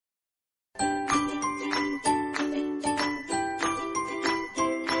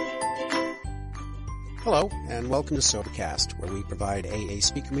Hello, and welcome to Sobercast, where we provide AA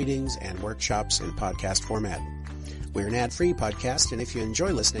speaker meetings and workshops in podcast format. We're an ad-free podcast, and if you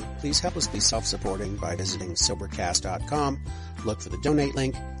enjoy listening, please help us be self-supporting by visiting Sobercast.com, look for the donate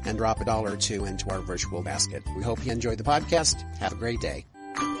link, and drop $1 or $2 into our virtual basket. We hope you enjoy the podcast. Have a great day.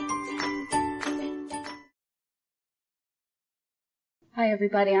 Hi,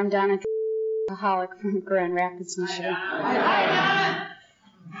 everybody. I'm Donna, alcoholic from Grand Rapids, Michigan. Hi.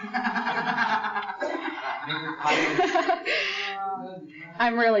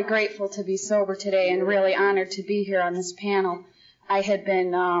 I'm really grateful to be sober today and really honored to be here on this panel. I had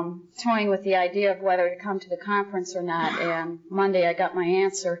been toying with the idea of whether to come to the conference or not, and Monday I got my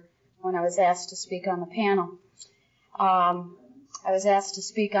answer when I was asked to speak on the panel. I was asked to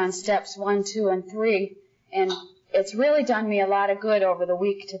speak on steps 1, 2, and 3, and it's really done me a lot of good over the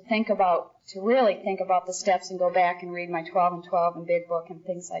week to really think about the steps and go back and read my 12 and 12 and Big Book and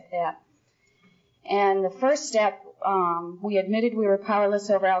things like that. And the first step, we admitted we were powerless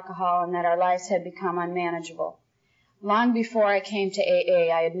over alcohol and that our lives had become unmanageable. Long before I came to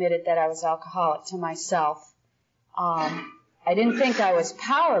AA, I admitted that I was alcoholic to myself. I didn't think I was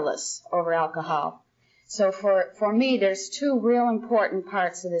powerless over alcohol. So for me, there's two real important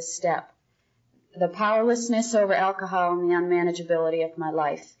parts of this step: the powerlessness over alcohol and the unmanageability of my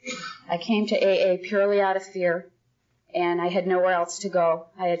life. I came to AA purely out of fear, and I had nowhere else to go.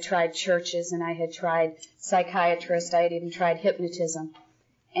 I had tried churches, and I had tried psychiatrists. I had even tried hypnotism,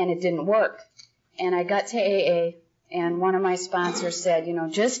 and it didn't work. And I got to AA, and one of my sponsors said,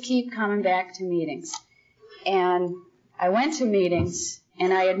 just keep coming back to meetings. And I went to meetings,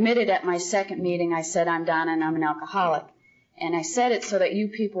 and I admitted at my second meeting, I said, I'm Donna, and I'm an alcoholic. And I said it so that you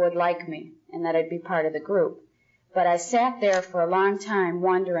people would like me and that I'd be part of the group. But I sat there for a long time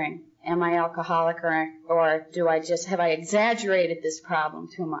wondering, am I alcoholic or have I exaggerated this problem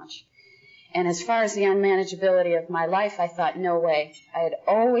too much? And as far as the unmanageability of my life, I thought, no way. I had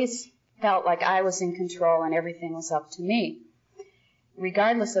always felt like I was in control and everything was up to me.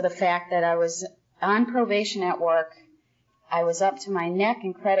 Regardless of the fact that I was on probation at work, I was up to my neck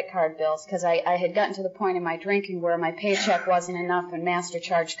in credit card bills because I had gotten to the point in my drinking where my paycheck wasn't enough and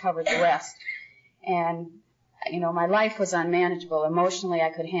MasterCharge covered the rest. And my life was unmanageable. Emotionally, I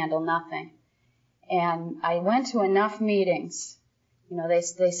could handle nothing. And I went to enough meetings.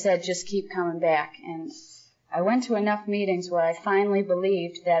 They said, just keep coming back. And I went to enough meetings where I finally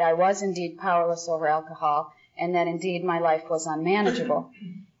believed that I was indeed powerless over alcohol and that indeed my life was unmanageable.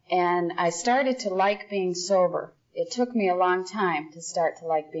 And I started to like being sober. It took me a long time to start to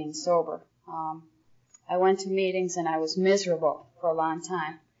like being sober. I went to meetings and I was miserable for a long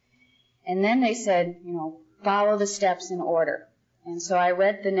time. And then they said, follow the steps in order. And so I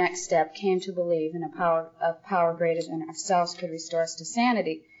read the next step, came to believe in a power greater than ourselves could restore us to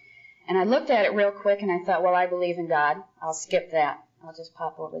sanity. And I looked at it real quick and I thought, well, I believe in God. I'll skip that. I'll just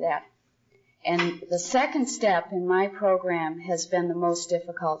pop over that. And the second step in my program has been the most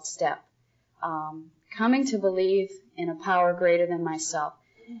difficult step. Coming to believe in a power greater than myself.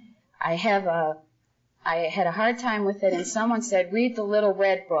 I had a hard time with it, and someone said, read the little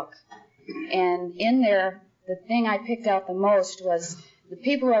red book. And in there, the thing I picked out the most was the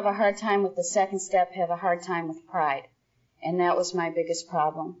people who have a hard time with the second step have a hard time with pride. And that was my biggest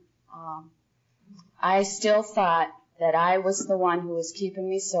problem. I still thought that I was the one who was keeping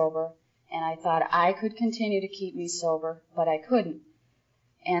me sober, and I thought I could continue to keep me sober, but I couldn't.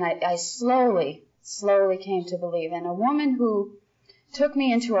 And I slowly came to believe. And a woman who took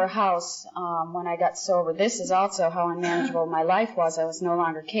me into her house when I got sober, this is also how unmanageable my life was. I was no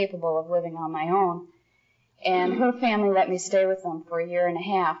longer capable of living on my own. And her family let me stay with them for 1.5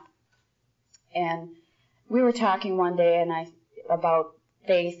 years. And we were talking one day about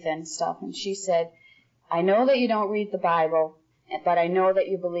faith and stuff, and she said, I know that you don't read the Bible, but I know that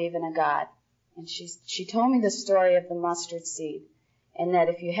you believe in a God. And she told me the story of the mustard seed. And that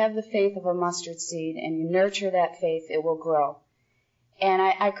if you have the faith of a mustard seed and you nurture that faith, it will grow. And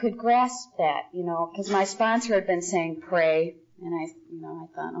I could grasp that, because my sponsor had been saying pray, and I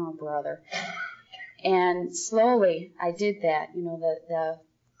thought, oh, brother. And slowly I did that. The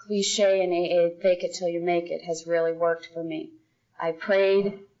cliche in AA, fake it till you make it, has really worked for me. I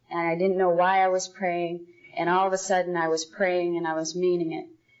prayed, and I didn't know why I was praying, and all of a sudden I was praying and I was meaning it.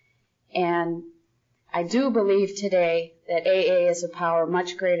 And I do believe today that AA is a power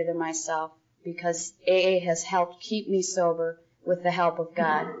much greater than myself, because AA has helped keep me sober with the help of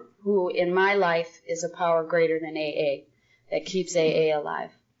God, who in my life is a power greater than AA, that keeps AA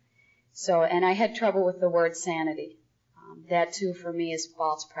alive. So, and I had trouble with the word sanity. That too for me is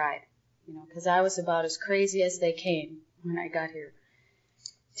false pride, because I was about as crazy as they came when I got here.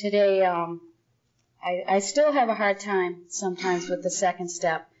 Today, I still have a hard time sometimes with the second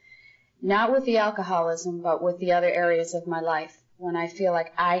step. Not with the alcoholism, but with the other areas of my life, when I feel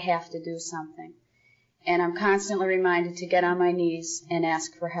like I have to do something. And I'm constantly reminded to get on my knees and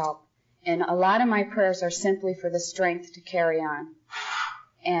ask for help. And a lot of my prayers are simply for the strength to carry on.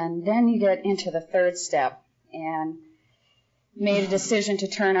 And then you get into the third step, and made a decision to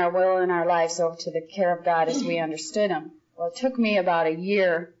turn our will and our lives over to the care of God as we understood Him. Well, it took me about a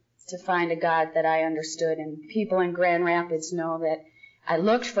year to find a God that I understood, and people in Grand Rapids know that I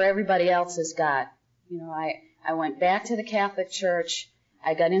looked for everybody else's God. You know, I went back to the Catholic Church.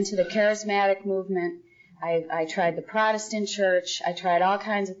 I got into the charismatic movement. I tried the Protestant church. I tried all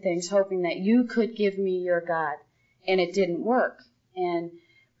kinds of things, hoping that you could give me your God. And it didn't work. And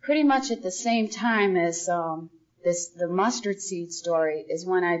pretty much at the same time as the mustard seed story is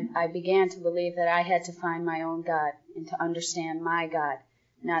when I began to believe that I had to find my own God and to understand my God,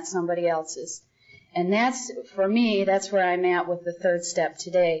 not somebody else's. And that's, for me, that's where I'm at with the third step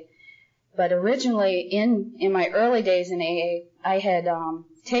today. But originally, in my early days in AA, I had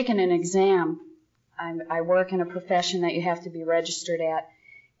taken an exam. I work in a profession that you have to be registered at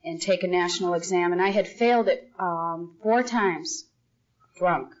and take a national exam, and I had failed it 4 times,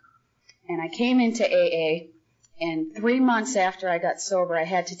 drunk. And I came into AA, and 3 months after I got sober, I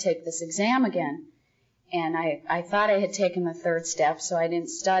had to take this exam again. And I thought I had taken the third step, so I didn't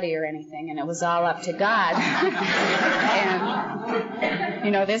study or anything, and it was all up to God. And,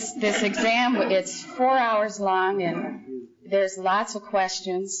 you know, this exam, it's 4 hours long, and there's lots of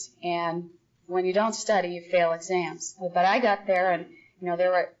questions, and when you don't study, you fail exams. But I got there, and, you know,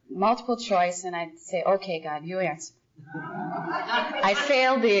 there were multiple choice, and I'd say, okay, God, you answer. I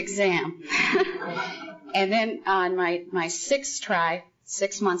failed the exam. And then on my sixth try,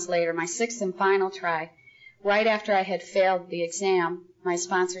 6 months later, my sixth and final try, right after I had failed the exam, my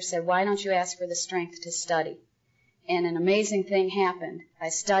sponsor said, why don't you ask for the strength to study? And an amazing thing happened. I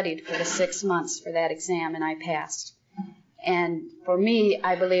studied for the 6 months for that exam, and I passed. And for me,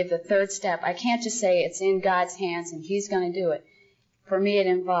 I believe the third step, I can't just say it's in God's hands and He's going to do it. For me, it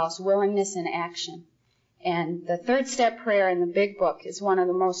involves willingness and action. And the third step prayer in the Big Book is one of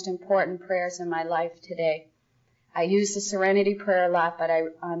the most important prayers in my life today. I use the Serenity Prayer a lot, but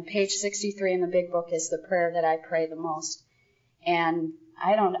on page 63 in the Big Book is the prayer that I pray the most. And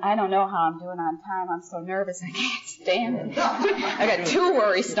I don't know how I'm doing on time. I'm so nervous I can't stand it. I got 2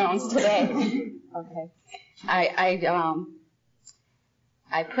 worry stones today. Okay. I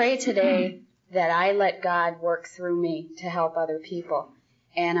pray today that I let God work through me to help other people.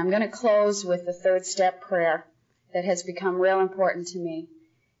 And I'm going to close with the third step prayer that has become real important to me.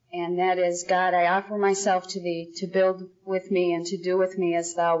 And that is, God, I offer myself to Thee to build with me and to do with me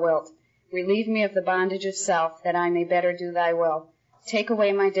as Thou wilt. Relieve me of the bondage of self, that I may better do Thy will. Take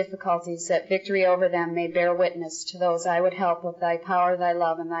away my difficulties, that victory over them may bear witness to those I would help of Thy power, Thy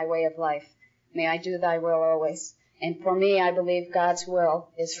love, and Thy way of life. May I do Thy will always. And for me, I believe God's will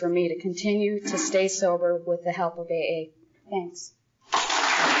is for me to continue to stay sober with the help of AA. Thanks.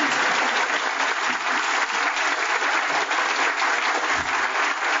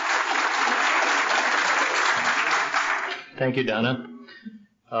 Thank you, Donna.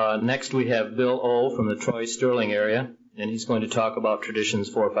 Next we have Bill O. from the Troy Sterling area, and he's going to talk about traditions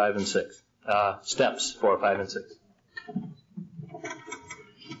 4, 5, and 6. Steps 4, 5, and 6.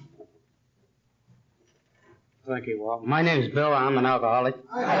 Thank you, Walt. My name is Bill. I'm an alcoholic.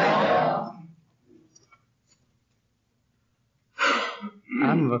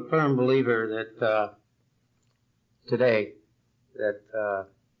 I'm a firm believer that today that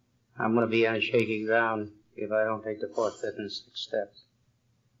I'm going to be on shaky ground if I don't take the 4th, 5th, and 6th steps.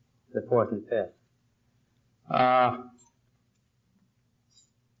 The 4th and 5th.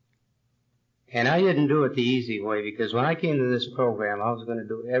 And I didn't do it the easy way, because when I came to this program, I was going to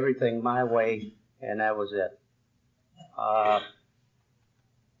do everything my way, and that was it. I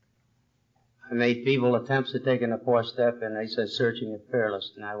made feeble attempts at taking the 4th step, and they said searching and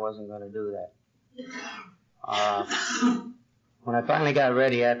fearless, and I wasn't going to do that. When I finally got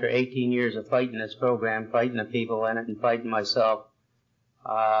ready after 18 years of fighting this program, fighting the people in it, and fighting myself,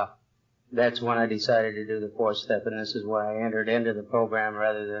 that's when I decided to do the 4th step, and this is where I entered into the program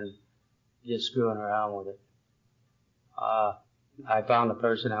rather than just screwing around with it. I found a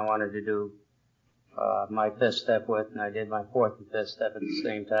person I wanted to do my 5th step with, and I did my 4th and 5th step at the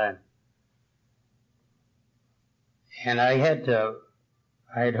same time. And I had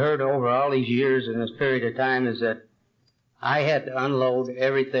heard over all these years in this period of time is that I had to unload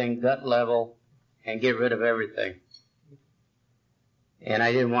everything gut level and get rid of everything. And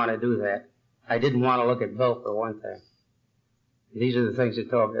I didn't want to do that. I didn't want to look at Bill for one thing. these are the things that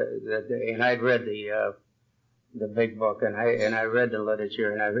talk. And I'd read the big book, and I read the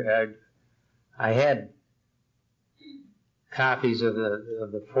literature, and I had copies of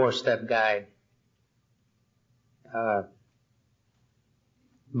the 4-step guide.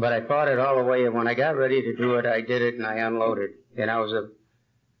 But I fought it all the way, and when I got ready to do it, I did it and I unloaded. And I was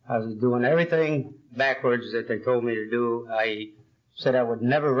doing everything backwards that they told me to do. I said I would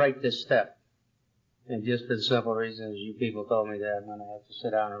never write this step. And just for the simple reason, as you people told me that, I'm going to have to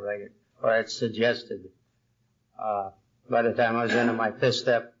sit down and write it. Or it's suggested. By the time I was into my 5th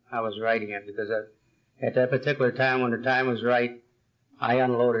step, I was writing it, because at that particular time, when the time was right, I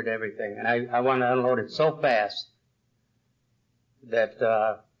unloaded everything. And I wanted to unload it so fast that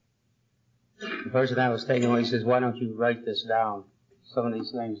the person I was taking away says, why don't you write this down, some of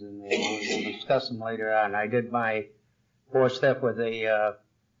these things, and we'll discuss them later on. I did my 4th step with a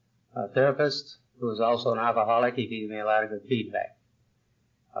therapist who was also an alcoholic. He gave me a lot of good feedback.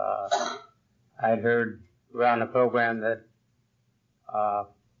 I'd heard around the program that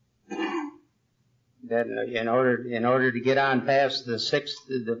in order to get on past the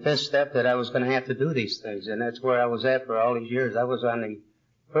 5th step, that I was going to have to do these things, and that's where I was at for all these years. I was on the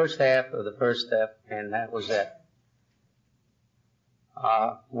 1st half of the 1st step, and that was it.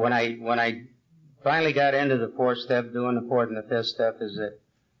 When I finally got into the 4th step, doing the 4th and the 5th step, is that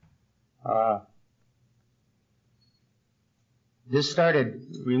this started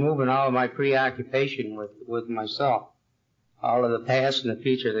removing all of my preoccupation with myself, all of the past and the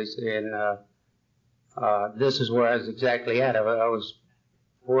future. And this is where I was exactly at. I was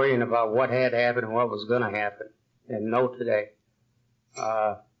worrying about what had happened and what was going to happen, and no today.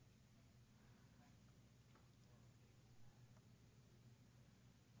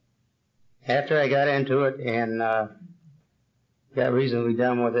 After I got into it and got reasonably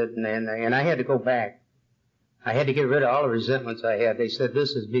done with it, and I had to go back. I had to get rid of all the resentments I had. They said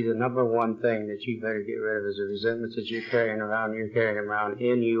this would be the number one thing that you better get rid of, is the resentments that you're carrying them around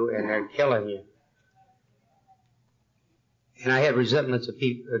in you, and they're killing you. And I had resentments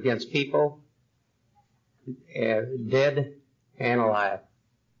against people, dead and alive.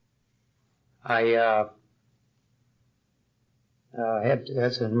 I had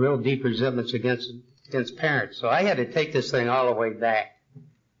some real deep resentments against parents. So I had to take this thing all the way back,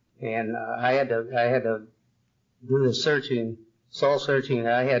 and I had to do the searching, soul searching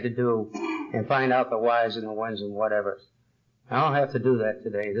that I had to do, and find out the whys and the whens and whatever. I don't have to do that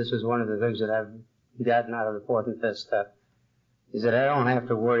today. This is one of the things that I've gotten out of the 4th and 5th step, is that I don't have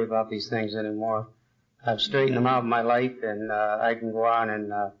to worry about these things anymore. I've straightened them out in my life, and I can go on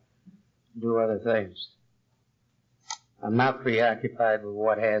and do other things. I'm not preoccupied with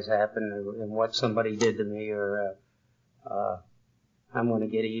what has happened and what somebody did to me, or I'm going to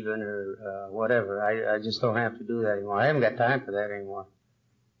get even, or whatever. I just don't have to do that anymore. I haven't got time for that anymore.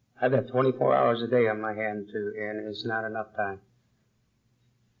 I've got 24 hours a day on my hand, and it's not enough time.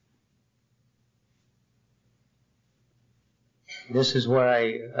 This is where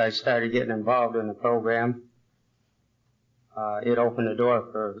I started getting involved in the program. It opened the door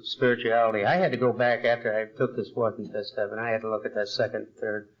for spirituality. I had to go back after I took this 4th and 5th step, and I had to look at that 2nd and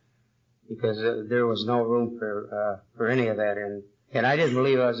 3rd, because there was no room for any of that. And I didn't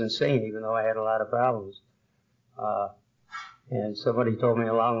believe I was insane, even though I had a lot of problems. And somebody told me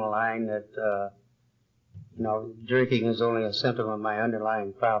along the line that, drinking is only a symptom of my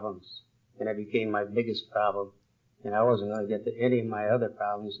underlying problems, and it became my biggest problem. And I wasn't going to get to any of my other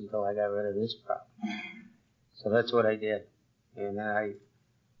problems until I got rid of this problem. So that's what I did. And then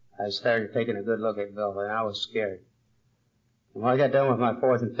I started taking a good look at Bill, and I was scared. And when I got done with my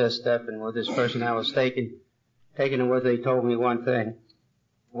 4th and 5th step, and with this person I was taking it with, they told me one thing: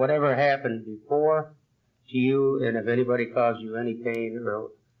 whatever happened before to you, and if anybody caused you any pain, or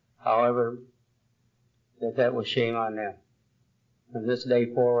however, that was shame on them. From this day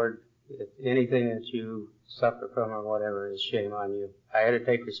forward, if anything that you suffer from or whatever is shame on you. I had to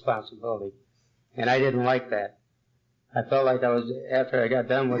take responsibility, and I didn't like that. I felt like after I got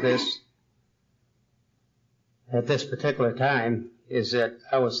done with this, at this particular time, is that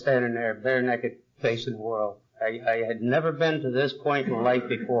I was standing there bare naked facing the world. I had never been to this point in life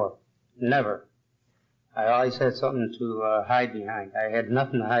before. Never. I always had something to hide behind. I had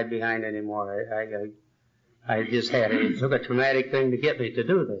nothing to hide behind anymore. I just had it. It took a traumatic thing to get me to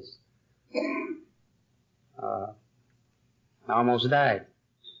do this. I almost died.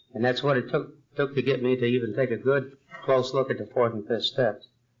 And that's what it took to get me to even take a good, close look at the 4th and 5th steps.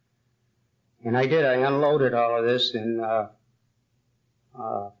 And I did. I unloaded all of this, and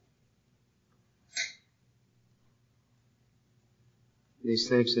these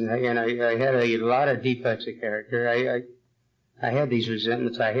things, and I had a lot of defects of character. I had these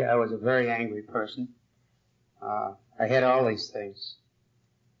resentments. I was a very angry person. I had all these things.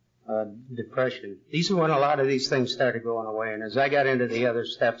 Depression. These are when a lot of these things started going away. And as I got into the other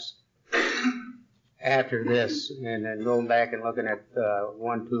steps after this, and then going back and looking at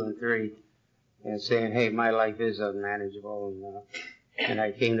 1, 2, and 3, and saying, hey, my life is unmanageable, and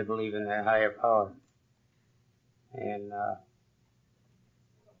I came to believe in that higher power. And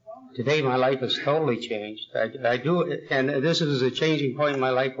today my life has totally changed. I do, and this is a changing point in my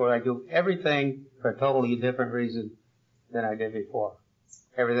life where I do everything for a totally different reason than I did before.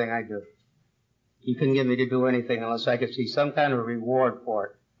 Everything I do. You couldn't get me to do anything unless I could see some kind of reward for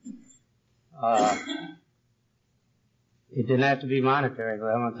it. It didn't have to be monetary, but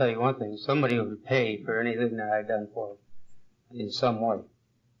I'm going to tell you one thing. Somebody would pay for anything that I've done for them in some way.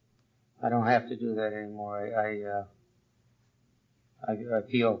 I don't have to do that anymore. I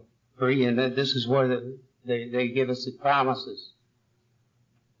feel free, and this is where they give us the promises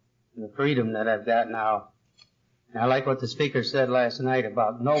and the freedom that I've got now. And I like what the speaker said last night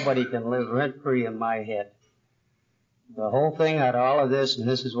about nobody can live rent-free in my head. The whole thing out of all of this, and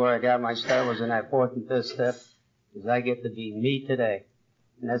this is where I got my start, was in that 4th and 5th step, is I get to be me today.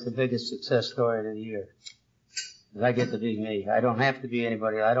 And that's the biggest success story of the year. Is I get to be me. I don't have to be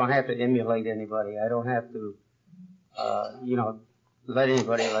anybody. I don't have to emulate anybody. I don't have to, let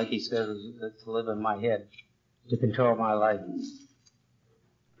anybody, like he says, to live in my head, to control my life.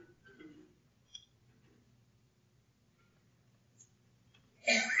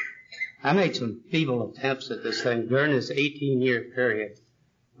 I made some feeble attempts at this thing during this 18-year period.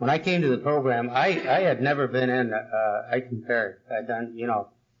 When I came to the program, I had never been in, I compared. I'd done,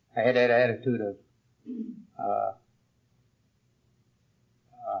 I had that attitude of,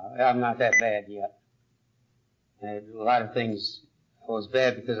 I'm not that bad yet. And a lot of things was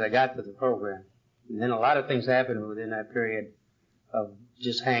bad because I got to the program. And then a lot of things happened within that period of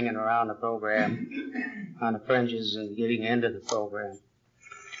just hanging around the program on the fringes and getting into the program.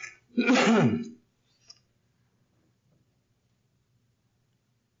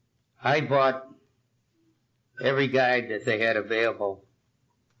 I bought every guide that they had available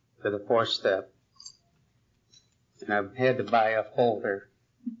for the 4th step. And I had to buy a folder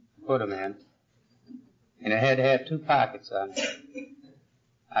to put them in. And it had to have 2 pockets on it.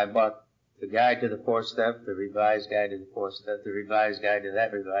 I bought the guide to the 4th step, the revised guide to the 4th step, the revised guide to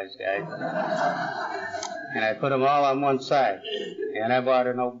that revised guide. And I put them all on one side. And I bought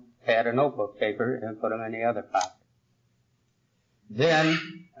had a notebook paper and put them in the other pocket. Then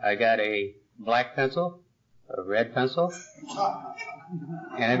I got a black pencil, a red pencil,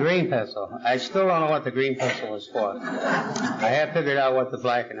 and a green pencil. I still don't know what the green pencil was for. I have figured out what the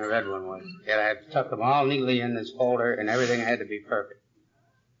black and the red one was. And I had tucked them all neatly in this folder, and everything had to be perfect.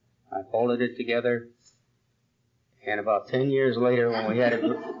 I folded it together, and about 10 years later, when we had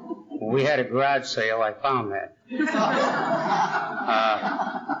a garage sale, I found that.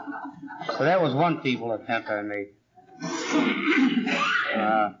 So that was one feeble attempt I made.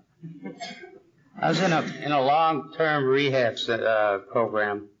 I was in a long-term rehab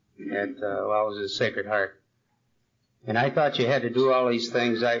program at I was at Sacred Heart, and I thought you had to do all these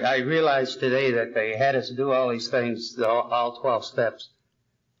things. I realized today that they had us do all these things, all 12 steps,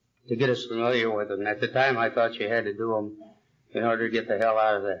 to get us familiar with them. At the time, I thought you had to do them in order to get the hell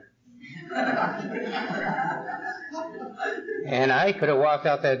out of there. And I could have walked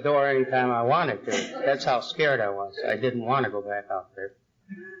out that door anytime I wanted to. That's how scared I was. I didn't want to go back out there.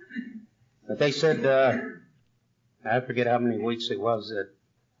 But they said, I forget how many weeks it was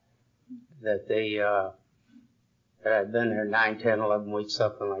that I'd been there 9, 10, 11 weeks,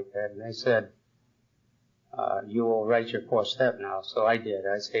 something like that. And they said, you will write your 4th step now. So I did.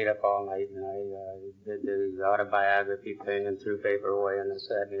 I stayed up all night and I did the autobiography thing and threw paper away and this,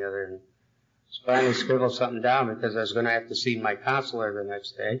 that, and the other. And finally scribbled something down because I was going to have to see my counselor the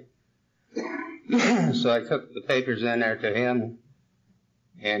next day. So I took the papers in there to him,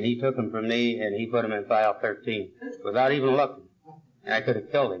 and he took them from me, and he put them in file 13 without even looking. And I could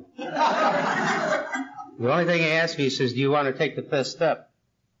have killed him. The only thing he asked me, he says, do you want to take the 5th step?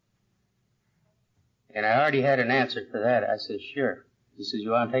 And I already had an answer for that. I said, sure. He says,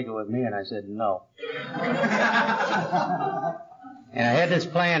 you want to take it with me? And I said, no. And I had this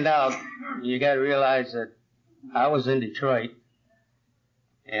planned out. You got to realize that I was in Detroit,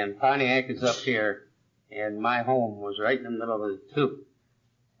 and Pontiac is up here, and my home was right in the middle of the two.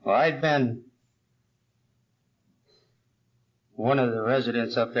 Well, I'd been one of the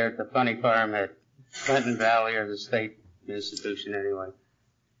residents up there at the Funny Farm at Clinton Valley, or the state institution anyway.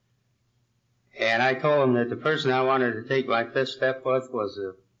 And I told him that the person I wanted to take my 5th step with was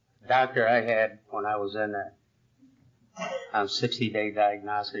a doctor I had when I was in there. on 60-day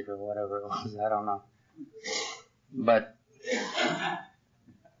diagnostic or whatever it was. I don't know. But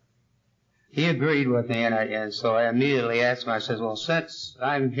he agreed with me, and so I immediately asked him, I said, well, since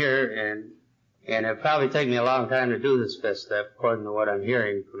I'm here and it'll probably take me a long time to do this fifth step, according to what I'm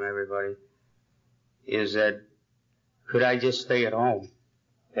hearing from everybody, is that could I just stay at home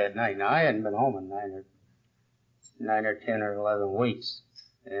that night? Now, I hadn't been home in 9 or 10 or 11 weeks,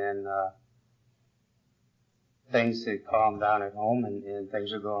 and things had calmed down at home, and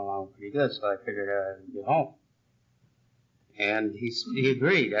things are going along pretty good, so I figured I'd get home. And he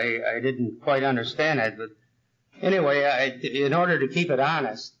agreed. I didn't quite understand that, but anyway, in order to keep it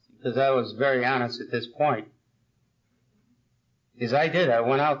honest, because I was very honest at this point, I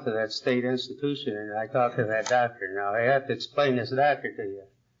went out to that state institution and I talked to that doctor. Now, I have to explain this doctor to you.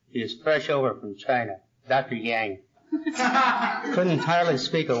 He is fresh over from China, Dr. Yang. Couldn't hardly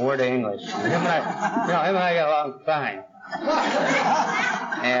speak a word of English. Him and I got along fine.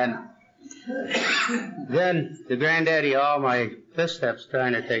 And then the granddaddy of all my fifth steps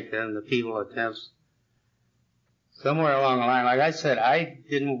trying to take them, the feeble attempts, somewhere along the line, like I said, I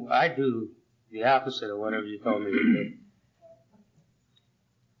do the opposite of whatever you told me to do.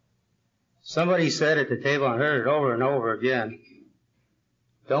 Somebody said at the table, and heard it over and over again,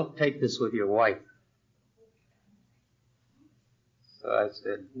 don't take this with your wife. So I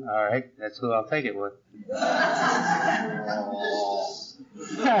said, all right, that's who I'll take it with.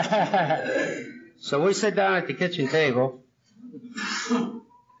 So we sit down at the kitchen table,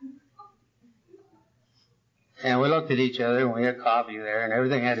 and we looked at each other, and we had coffee there, and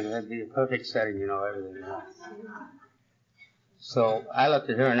everything had to be a perfect setting, everything. So I looked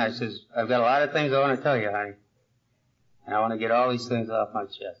at her, and I says, I've got a lot of things I want to tell you, honey, and I want to get all these things off my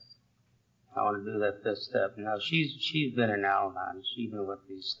chest. I want to do that fifth step. Now, she's been in al-anon. She's been what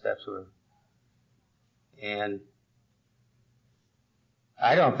these steps were. And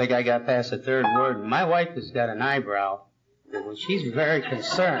I don't think I got past the third word. My wife has got an eyebrow. And she's very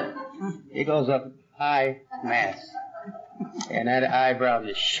concerned. It goes up high, mass. And that eyebrow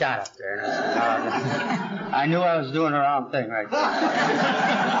just shot up there. And I said, I knew I was doing the wrong thing right there.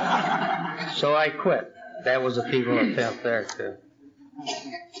 So I quit. That was a feeble attempt there, too.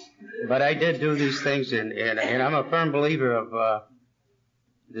 But I did do these things, and I'm a firm believer of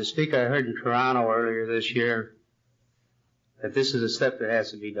the speaker I heard in Toronto earlier this year, that this is a step that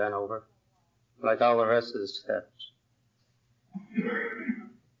has to be done over, like all the rest of the steps.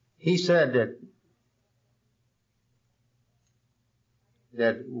 He said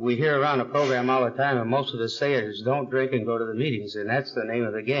that we hear around the program all the time, and most of us say it, is don't drink and go to the meetings, and that's the name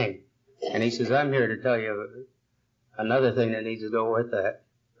of the game. And he says, I'm here to tell you another thing that needs to go with that,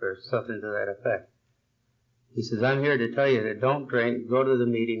 or something to that effect. He says, I'm here to tell you that don't drink, go to the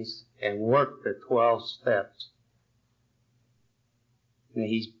meetings, and work the 12 steps. And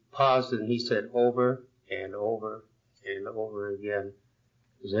he paused and he said over and over and over again,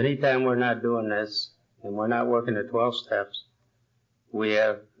 because anytime we're not doing this, and we're not working the 12 steps, we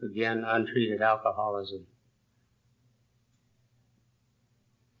have, again, untreated alcoholism.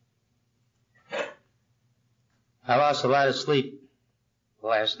 I lost a lot of sleep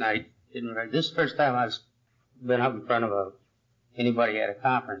last night. This is the first time I've been up in front of anybody at a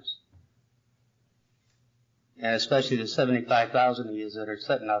conference. And especially the 75,000 of you that are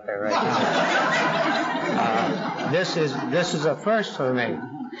sitting out there right now. This is a first for me.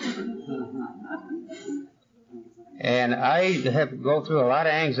 And I have to go through a lot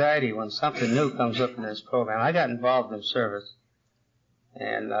of anxiety when something new comes up in this program. I got involved in service.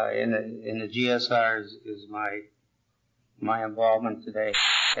 And in the GSR is my involvement today.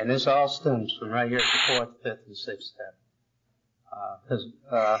 And this all stems from right here at the fourth, fifth, and sixth step. Because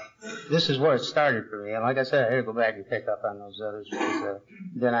this is where it started for me. And like I said, I had to go back and pick up on those others because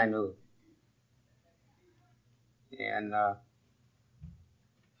then I knew. And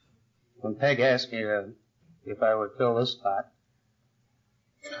when Peg asked me if I would fill this spot,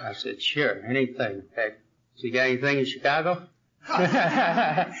 I said, sure, anything, Peg. So you got anything in Chicago?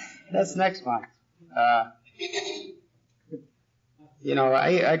 That's next month. I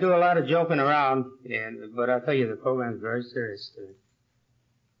do a lot of joking around, but I'll tell you, the program is very serious to me.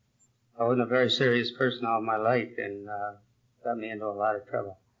 I wasn't a very serious person all my life, and got me into a lot of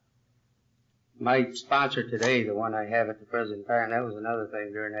trouble. My sponsor today, the one I have at the present time, that was another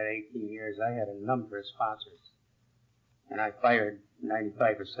thing. During that 18 years, I had a number of sponsors, and I fired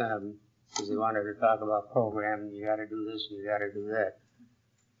 95% of them because they wanted to talk about programming. You got to do this and you got to do that.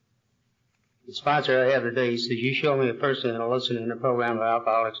 The sponsor I have today, he says, you show me a person that will listen to the program of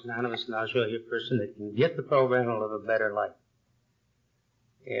Alcoholics Anonymous, and I'll show you a person that can get the program and live a better life.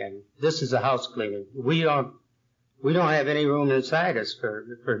 And this is a house cleaning. We we don't have any room inside us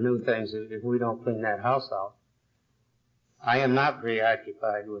for new things if we don't clean that house out. I am not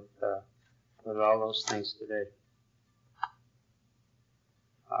preoccupied with all those things today.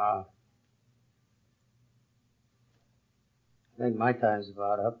 I think my time's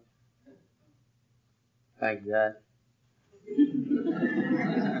about up. Thank God.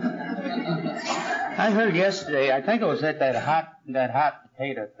 I heard yesterday, I think it was at that hot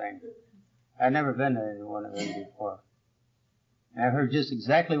potato thing. I'd never been to any one of them before. And I heard just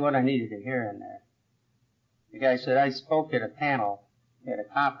exactly what I needed to hear in there. The guy said, I spoke at a panel at a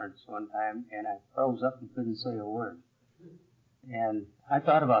conference one time, and I froze up and couldn't say a word. And I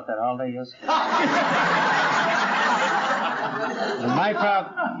thought about that all day yesterday. And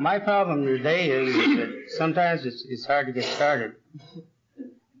my problem today is that sometimes it's hard to get started,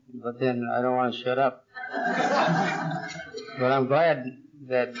 but then I don't want to shut up. But I'm glad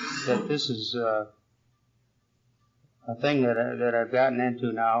that this is a thing that I've gotten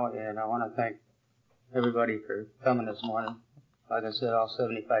into now, and I want to thank everybody for coming this morning. Like I said, all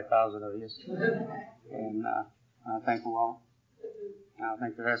 75,000 of you. And I thank you all. I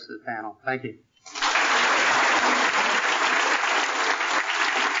thank the rest of the panel. Thank you.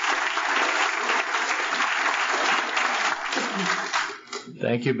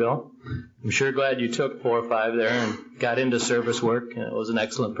 Thank you, Bill. I'm sure glad you took 4 or 5 there and got into service work. It was an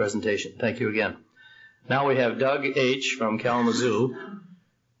excellent presentation. Thank you again. Now we have Doug H. from Kalamazoo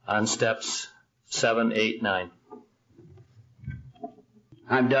on steps 7, 8, 9.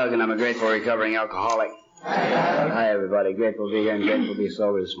 I'm Doug, and I'm a grateful recovering alcoholic. Hi, everybody. Grateful to be here and grateful to be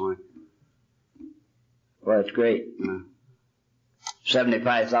sober this morning. Well, it's great.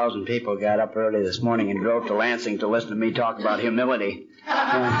 75,000 people got up early this morning and drove to Lansing to listen to me talk about humility.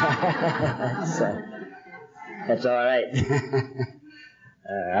 That's all right.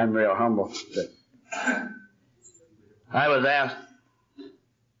 I'm real humble. But I was asked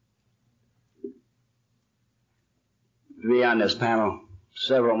to be on this panel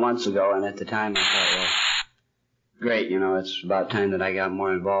several months ago, and at the time I thought, well, great, it's about time that I got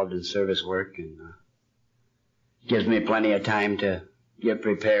more involved in service work, and gives me plenty of time to get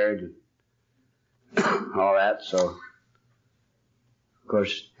prepared and all that. So, of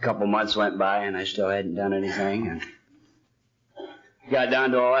course, a couple months went by and I still hadn't done anything, and got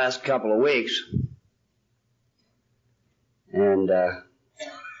down to the last couple of weeks, and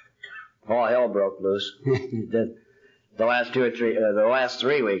all hell broke loose. The last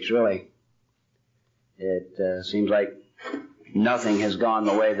 3 weeks, really. It seems like nothing has gone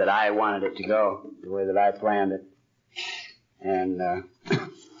the way that I wanted it to go, the way that I planned it. And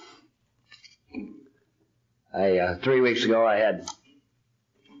 3 weeks ago I had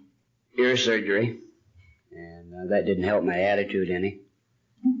ear surgery, and that didn't help my attitude any.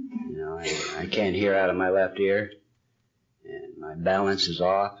 I can't hear out of my left ear, and my balance is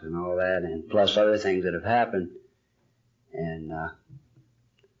off and all that, and plus other things that have happened. And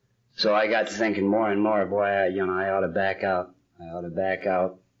so I got to thinking more and more, boy, I ought to back out.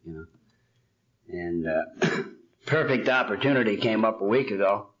 And perfect opportunity came up a week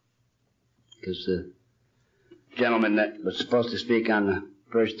ago, because the gentleman that was supposed to speak on the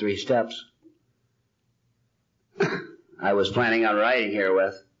first 3 steps I was planning on riding here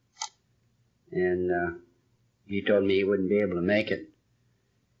with, and he told me he wouldn't be able to make it.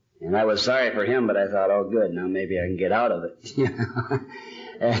 And I was sorry for him, but I thought, oh, good, now maybe I can get out of it.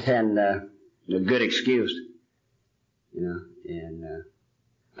 And a good excuse, and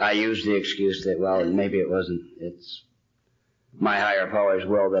I used the excuse that, well, maybe it's my higher power's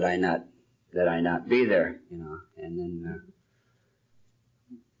will that I not be there, and then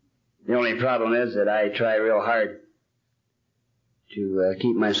the only problem is that I try real hard to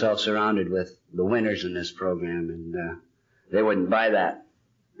keep myself surrounded with the winners in this program, and they wouldn't buy that.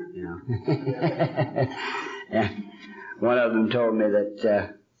 And one of them told me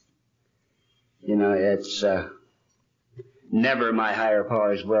that, it's never my higher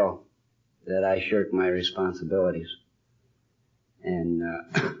power's will that I shirk my responsibilities. And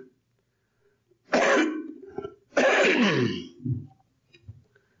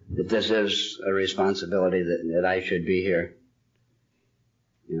that this is a responsibility that I should be here.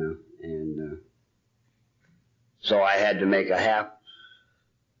 And so I had to make a half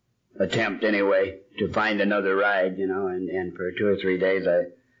attempt anyway to find another ride, and for 2 or 3 days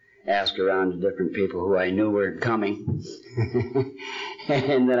I asked around to different people who I knew weren't coming.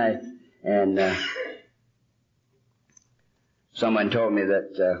 And then someone told me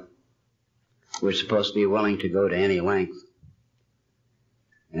that we're supposed to be willing to go to any length.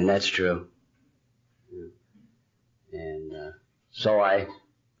 And that's true. And so I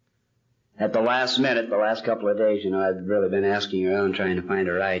at the last minute, the last couple of days, I'd really been asking around trying to find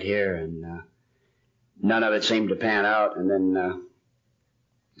a ride here, and none of it seemed to pan out. And then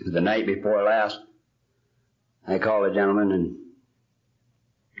the night before last, I called a gentleman and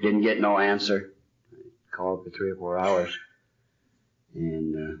didn't get no answer. I called for 3 or 4 hours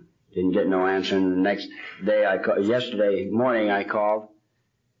and didn't get no answer. And the next day, yesterday morning, I called,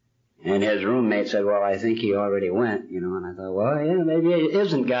 and his roommate said, well, I think he already went, and I thought, well, yeah, maybe it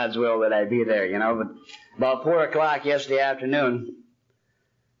isn't God's will that I be there, But about 4 o'clock yesterday afternoon,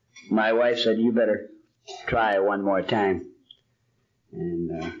 my wife said, you better try one more time.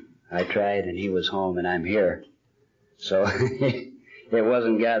 And I tried, and he was home, and I'm here. So it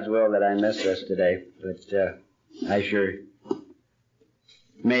wasn't God's will that I missed this today, but I sure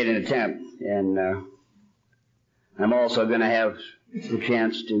made an attempt. And I'm also going to have the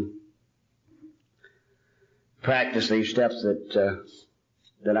chance to practice these steps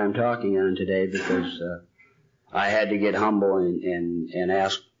that I'm talking on today, because I had to get humble and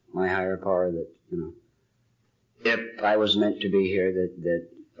ask my higher power that, if I was meant to be here, that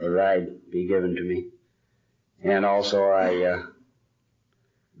a ride be given to me. And also I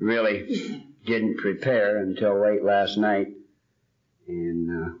really didn't prepare until late last night.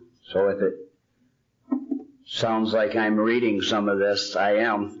 And so if it sounds like I'm reading some of this, I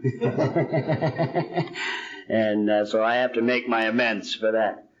am. And so I have to make my amends for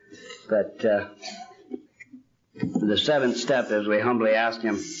that. But the 7th step is we humbly ask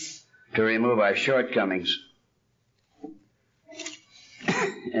Him to remove our shortcomings.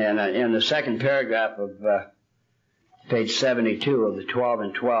 And in the 2nd paragraph of page 72 of the 12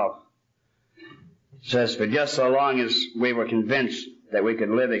 and 12, it says, for just so long as we were convinced that we could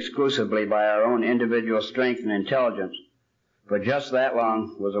live exclusively by our own individual strength and intelligence, for just that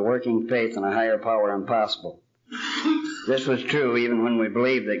long was a working faith in a higher power impossible. This was true even when we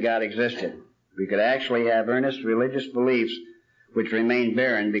believed that God existed. We could actually have earnest religious beliefs which remained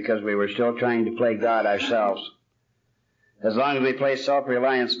barren because we were still trying to play God ourselves. As long as we placed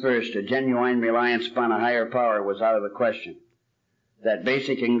self-reliance first, a genuine reliance upon a higher power was out of the question. That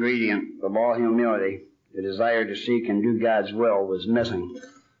basic ingredient of all humility, the desire to seek and do God's will, was missing.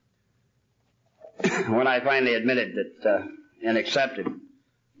 When I finally admitted that and accepted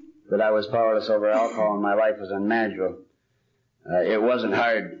that I was powerless over alcohol and my life was unmanageable, it wasn't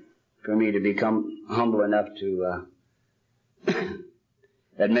hard for me to become humble enough to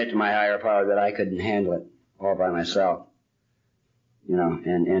admit to my higher power that I couldn't handle it all by myself,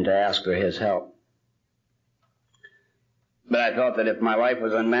 and to ask for His help. But I felt that if my life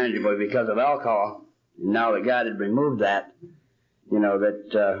was unmanageable because of alcohol, and now that God had removed that,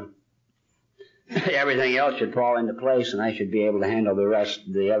 that everything else should fall into place and I should be able to handle the rest,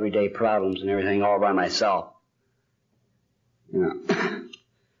 the everyday problems and everything all by myself.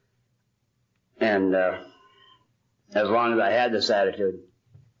 And as long as I had this attitude,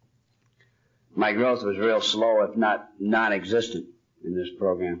 my growth was real slow, if not non-existent, in this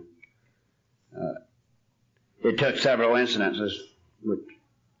program. It took several incidences which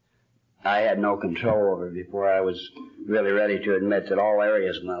I had no control over before I was really ready to admit that all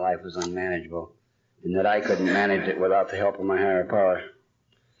areas of my life was unmanageable and that I couldn't manage it without the help of my higher power.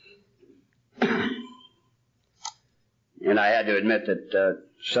 And I had to admit that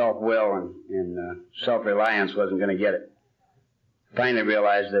self-will and self-reliance wasn't going to get it. Finally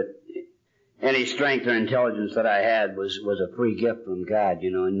realized that any strength or intelligence that I had was a free gift from God,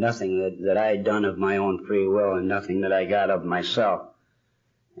 and nothing that I had done of my own free will and nothing that I got of myself.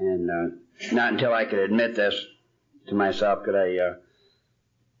 And not until I could admit this to myself could I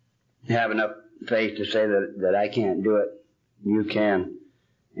have enough faith to say that I can't do it. You can.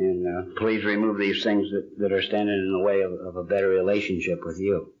 And please remove these things that are standing in the way of a better relationship with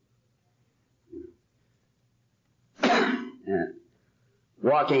you.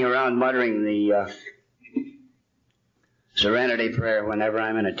 Walking around muttering the serenity prayer whenever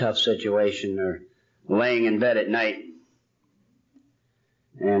I'm in a tough situation, or laying in bed at night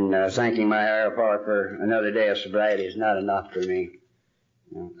and thanking my higher power for another day of sobriety is not enough for me.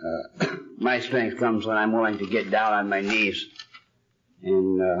 My strength comes when I'm willing to get down on my knees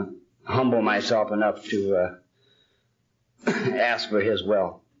and humble myself enough to ask for His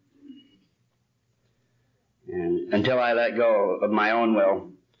will. And until I let go of my own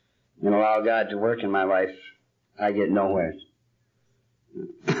will and allow God to work in my life, I get nowhere.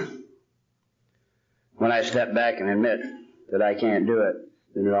 When I step back and admit that I can't do it,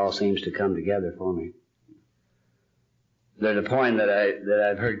 then it all seems to come together for me. There's a poem that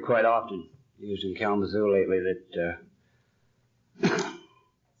I've heard quite often used in Kalamazoo lately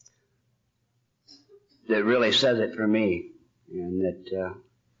that really says it for me, and that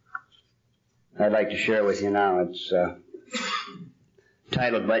I'd like to share with you now. It's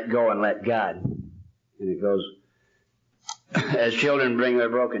titled Let Go and Let God. And it goes, as children bring their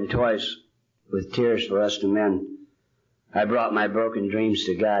broken toys with tears for us to mend, I brought my broken dreams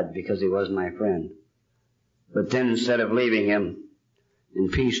to God because he was my friend. But then instead of leaving him in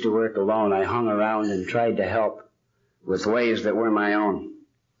peace to work alone, I hung around and tried to help with ways that were my own.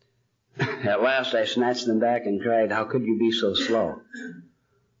 At last I snatched them back and cried, how could you be so slow?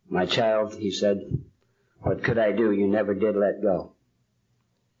 My child, he said, what could I do? You never did let go.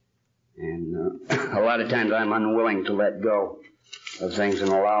 And a lot of times I'm unwilling to let go of things and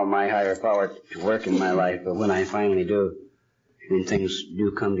allow my higher power to work in my life. But when I finally do, then things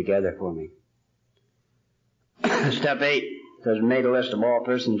do come together for me. Step 8 says, made a list of all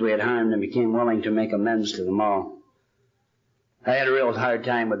persons we had harmed and became willing to make amends to them all. I had a real hard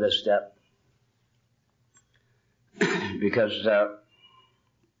time with this step because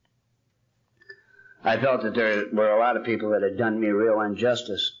I felt that there were a lot of people that had done me real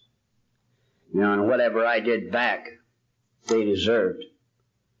injustice. You know, and whatever I did back, they deserved.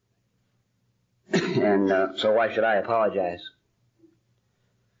 And so why should I apologize?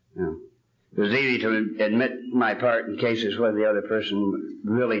 You know, it was easy to admit my part in cases where the other person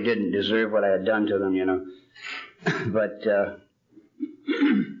really didn't deserve what I had done to them, you know. But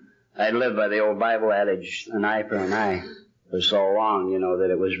I lived by the old Bible adage, an eye for an eye, for so long, you know,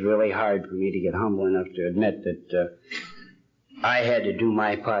 that it was really hard for me to get humble enough to admit that I had to do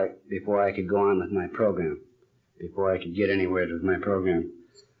my part before I could go on with my program, before I could get anywhere with my program,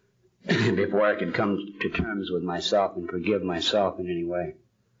 before I could come to terms with myself and forgive myself in any way.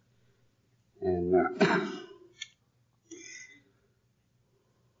 And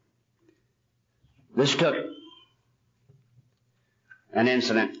this took an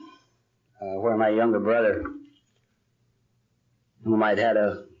incident where my younger brother, whom I'd had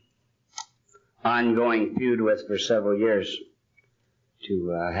a ongoing feud with for several years,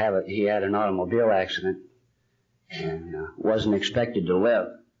 he had an automobile accident and wasn't expected to live.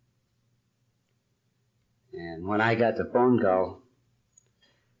 And when I got the phone call,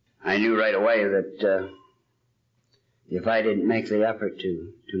 I knew right away that if I didn't make the effort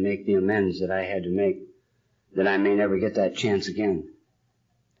to make the amends that I had to make, that I may never get that chance again.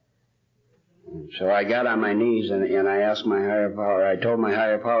 And so I got on my knees and I asked my higher power, I told my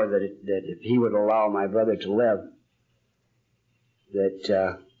higher power that if he would allow my brother to live,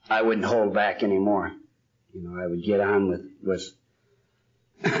 that I wouldn't hold back anymore. You know, I would get on with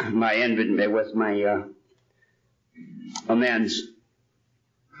my amends,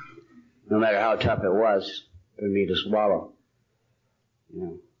 no matter how tough it was for me to swallow. You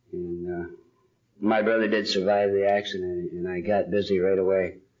know, and my brother did survive the accident, and I got busy right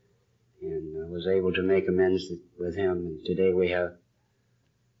away, and was able to make amends with him. And today we have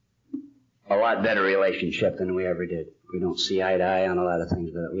a lot better relationship than we ever did. We don't see eye to eye on a lot of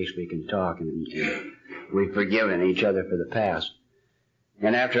things, but at least we can talk, and we've forgiven each other for the past.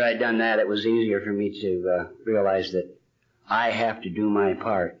 And after I'd done that, it was easier for me to realize that I have to do my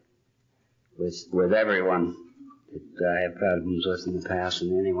part with everyone that I have problems with in the past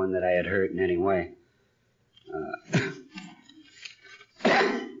and anyone that I had hurt in any way.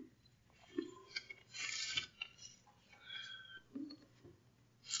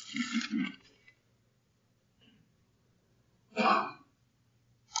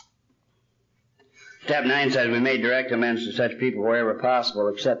 Step 9 says, we made direct amends to such people wherever possible,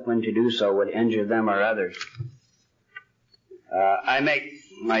 except when to do so would injure them or others. I make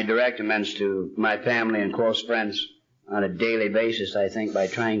my direct amends to my family and close friends on a daily basis, I think, by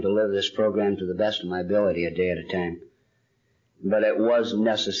trying to live this program to the best of my ability a day at a time. But it was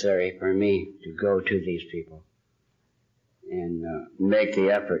necessary for me to go to these people and make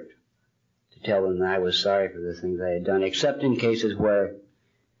the effort to tell them that I was sorry for the things I had done, except in cases where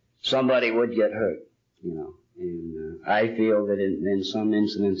somebody would get hurt, you know. And I feel that in some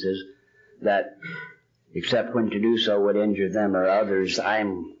incidences that, except when to do so would injure them or others,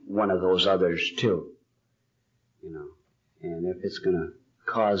 I'm one of those others too, you know. And if it's going to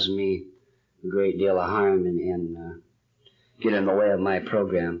cause me a great deal of harm and get in the way of my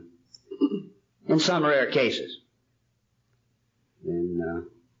program, in some rare cases, then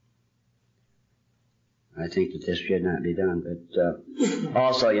I think that this should not be done. But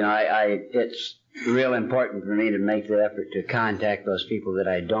also, you know, it's real important for me to make the effort to contact those people that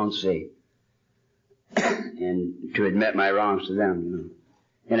I don't see and to admit my wrongs to them, you know.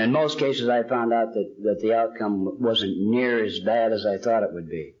 And in most cases, I found out that the outcome wasn't near as bad as I thought it would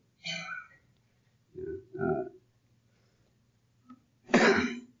be.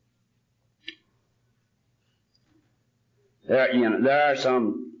 There are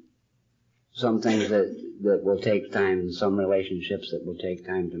some some things that will take time, and some relationships that will take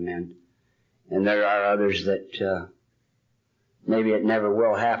time to mend. And there are others that maybe it never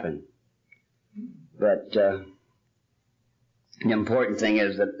will happen. But the important thing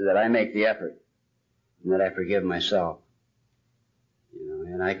is that I make the effort and that I forgive myself. You know,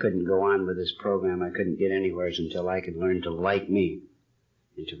 and I couldn't go on with this program. I couldn't get anywhere until I could learn to like me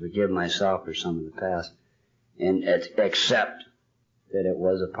and to forgive myself for some of the past and accept that it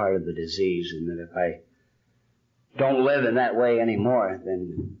was a part of the disease, and that if I don't live in that way anymore,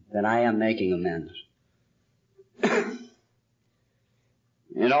 then I am making amends.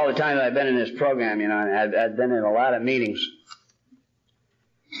 And all the time I've been in this program, you know, I've been in a lot of meetings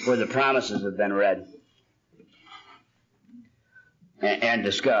where the promises have been read and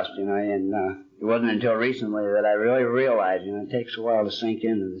discussed, you know, and it wasn't until recently that I really realized, you know, it takes a while to sink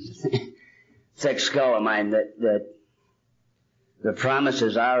into this thick skull of mine that the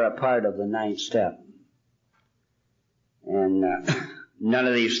promises are a part of the 9th step. And none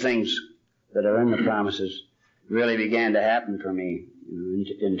of these things that are in the promises really began to happen for me, you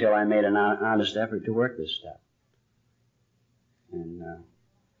know, until I made an honest effort to work this step. And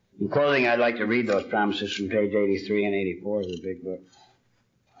in closing, I'd like to read those promises from page 83 and 84 of the big book.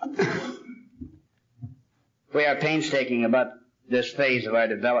 We are painstaking about this phase of our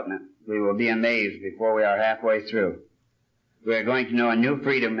development. We will be amazed before we are halfway through. We are going to know a new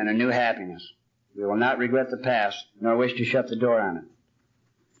freedom and a new happiness. We will not regret the past, nor wish to shut the door on it.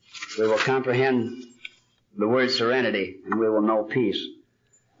 We will comprehend the word serenity, and we will know peace.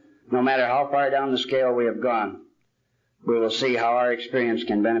 No matter how far down the scale we have gone, we will see how our experience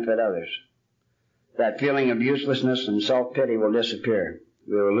can benefit others. That feeling of uselessness and self-pity will disappear.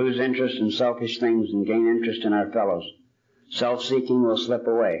 We will lose interest in selfish things and gain interest in our fellows. Self-seeking will slip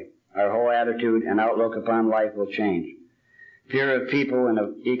away. Our whole attitude and outlook upon life will change. Fear of people and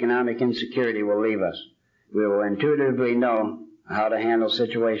of economic insecurity will leave us. We will intuitively know how to handle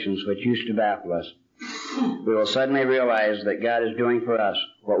situations which used to baffle us. We will suddenly realize that God is doing for us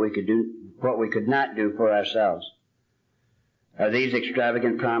what we could not do for ourselves. Are these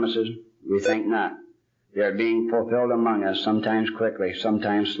extravagant promises? We think not. They are being fulfilled among us, sometimes quickly,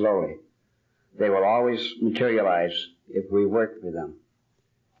 sometimes slowly. They will always materialize if we work for them.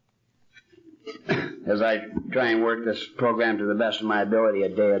 As I try and work this program to the best of my ability, a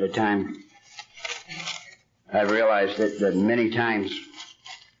day at a time, I've realized that many times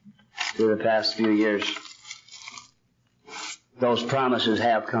through the past few years, those promises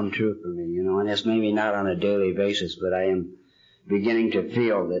have come true for me, you know, and it's maybe not on a daily basis, but I am beginning to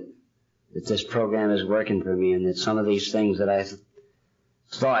feel that this program is working for me, and that some of these things that I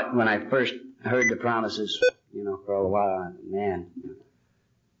thought when I first heard the promises, you know, for a while, man,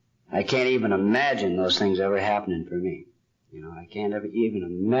 I can't even imagine those things ever happening for me. You know, I can't ever even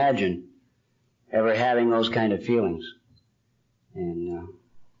imagine ever having those kind of feelings. And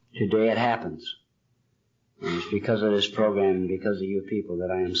today it happens. And it's because of this program and because of you people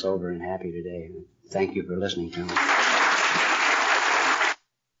that I am sober and happy today. Thank you for listening to me.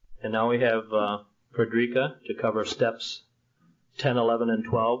 And now we have Frederica to cover steps 10, 11, and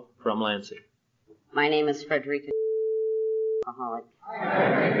 12 from Lansing. My name is Frederica, alcoholic.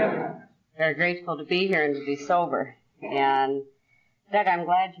 Very grateful to be here and to be sober. And Doug, I'm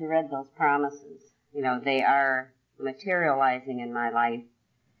glad you read those promises. You know, they are materializing in my life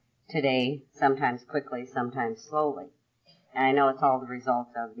today, sometimes quickly, sometimes slowly. And I know it's all the result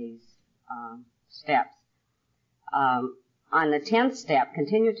of these steps. On the 10th step,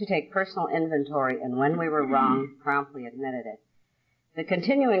 continue to take personal inventory, and when we were wrong, promptly admitted it. The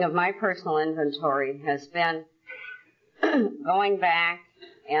continuing of my personal inventory has been going back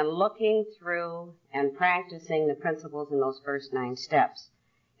and looking through and practicing the principles in those first 9 steps.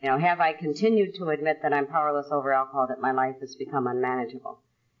 You know, have I continued to admit that I'm powerless over alcohol, that my life has become unmanageable?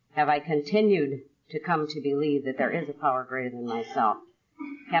 Have I continued to come to believe that there is a power greater than myself?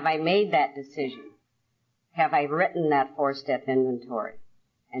 Have I made that decision? Have I written that 4-step inventory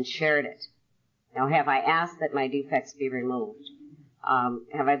and shared it? You know, have I asked that my defects be removed?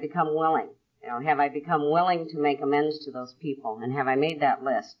 Have I become willing? You know, have I become willing to make amends to those people? And have I made that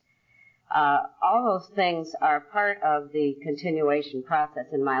list? All those things are part of the continuation process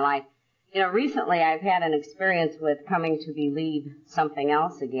in my life. You know, recently I've had an experience with coming to believe something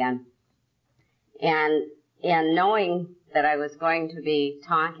else again. And knowing that I was going to be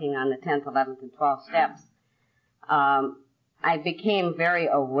talking on the 10th, 11th, and 12th steps, I became very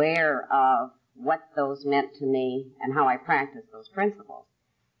aware of what those meant to me and how I practiced those principles.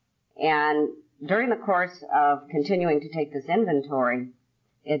 And during the course of continuing to take this inventory,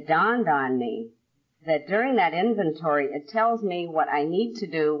 it dawned on me that during that inventory, it tells me what I need to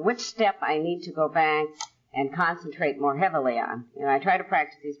do, which step I need to go back and concentrate more heavily on. I try to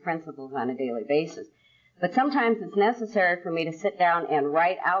practice these principles on a daily basis. But sometimes it's necessary for me to sit down and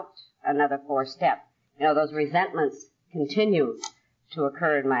write out another 4 steps. Those resentments continue to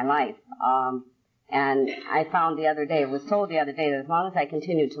occur in my life. And I found was told the other day that as long as I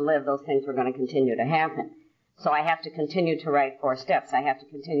continued to live, those things were going to continue to happen. So I have to continue to write 4 steps. I have to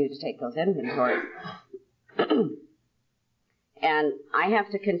continue to take those inventories. And I have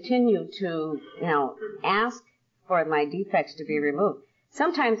to continue to, ask for my defects to be removed.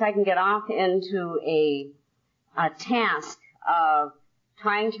 Sometimes I can get off into a task of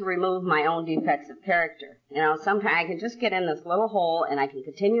trying to remove my own defects of character. Sometimes I can just get in this little hole and I can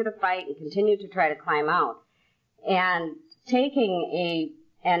continue to fight and continue to try to climb out. And taking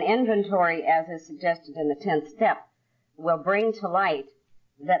an inventory, as is suggested in the 10th step, will bring to light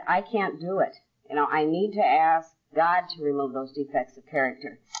that I can't do it. I need to ask God to remove those defects of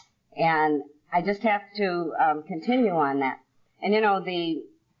character. And I just have to continue on that. And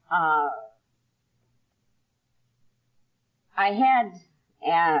I had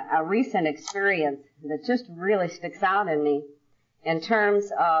a recent experience that just really sticks out in me in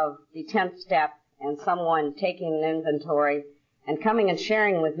terms of the 10th step and someone taking an inventory and coming and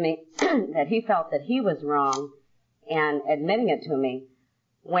sharing with me that he felt that he was wrong and admitting it to me,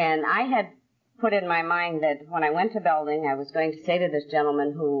 when I had put in my mind that when I went to Belding, I was going to say to this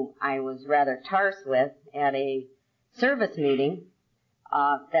gentleman who I was rather terse with at a service meeting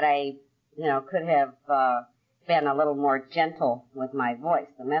that I, could have been a little more gentle with my voice.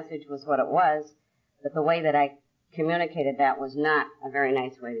 The message was what it was, but the way that I communicated that was not a very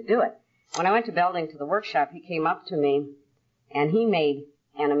nice way to do it. When I went to Belding to the workshop, he came up to me and he made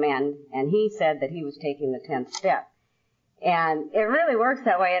an amend, and he said that he was taking the 10th step. And it really works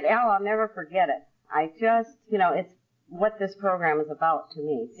that way. And I'll never forget it. I just, it's what this program is about to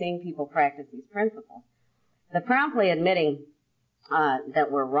me, seeing people practice these principles. The promptly admitting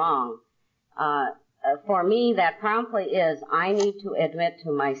that we're wrong, for me, that promptly is I need to admit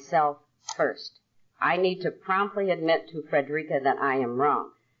to myself first. I need to promptly admit to Frederica that I am wrong.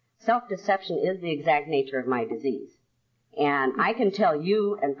 Self-deception is the exact nature of my disease. And I can tell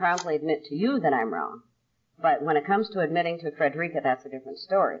you and promptly admit to you that I'm wrong. But when it comes to admitting to Frederica, that's a different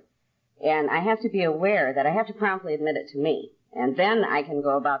story. And I have to be aware that I have to promptly admit it to me. And then I can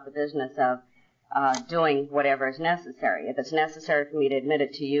go about the business of doing whatever is necessary. If it's necessary for me to admit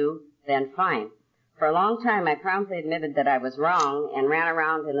it to you, then fine. For a long time, I promptly admitted that I was wrong and ran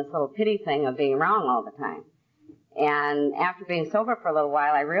around in this little pity thing of being wrong all the time. And after being sober for a little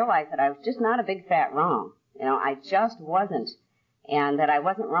while, I realized that I was just not a big fat wrong. I just wasn't. And that I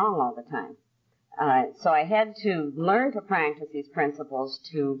wasn't wrong all the time. So I had to learn to practice these principles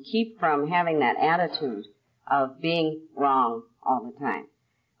to keep from having that attitude of being wrong all the time.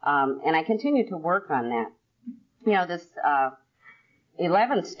 And I continue to work on that. This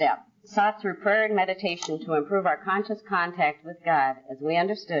 11th step, sought through prayer and meditation to improve our conscious contact with God as we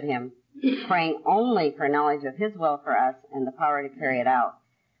understood Him, praying only for knowledge of His will for us and the power to carry it out.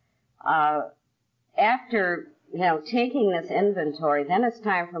 After taking this inventory, then it's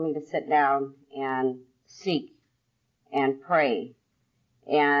time for me to sit down and seek and pray.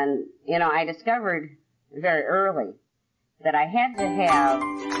 And, I discovered very early that I had to have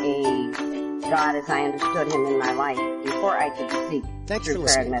a God as I understood Him in my life before I could seek Thanks for through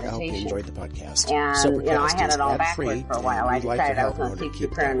prayer and listening. I hope you meditation. enjoyed the podcast. And, Sobercast I had is it all ad-free, backwards for a while. I and we'd like to decided I help was in going to order to seek through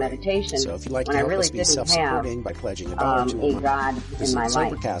keep it prayer and that way. meditation So if you'd like to when I help really us be didn't have self-supporting by pledging $1 to a a month, God in visit my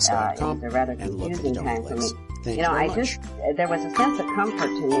life. It Sobercast.com was a rather and look for the confusing time donate for me. links. Thank you very much. There was a sense of comfort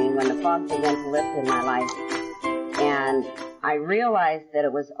to me when the fog began to lift in my life. And I realized that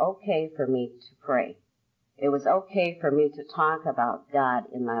it was okay for me to pray. It was okay for me to talk about God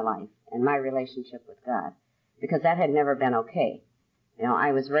in my life and my relationship with God, because that had never been okay.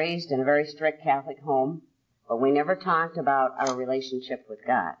 I was raised in a very strict Catholic home, but we never talked about our relationship with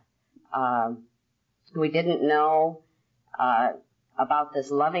God. We didn't know about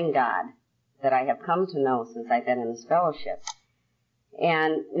this loving God that I have come to know since I've been in this fellowship,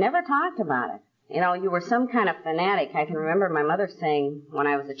 and never talked about it. You were some kind of fanatic. I can remember my mother saying when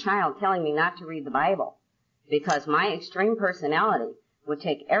I was a child, telling me not to read the Bible, because my extreme personality would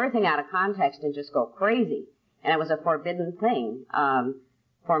take everything out of context and just go crazy. And it was a forbidden thing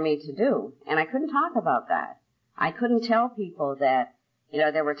for me to do. And I couldn't talk about that. I couldn't tell people that,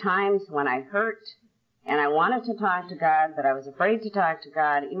 there were times when I hurt and I wanted to talk to God, but I was afraid to talk to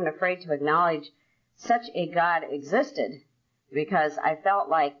God, even afraid to acknowledge such a God existed, because I felt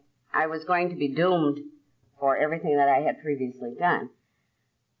like I was going to be doomed for everything that I had previously done.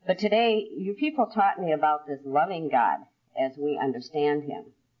 But today, you people taught me about this loving God as we understand him,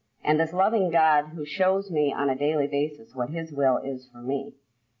 and this loving God who shows me on a daily basis what his will is for me.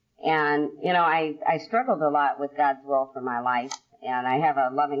 And, you know, I struggled a lot with God's will for my life, and I have a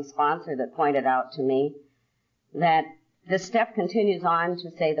loving sponsor that pointed out to me that this step continues on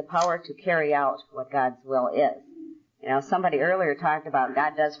to say the power to carry out what God's will is. You know, somebody earlier talked about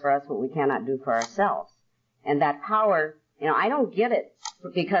God does for us what we cannot do for ourselves. And that power, you know, I don't get it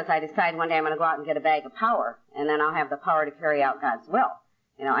because I decide one day I'm going to go out and get a bag of power, and then I'll have the power to carry out God's will.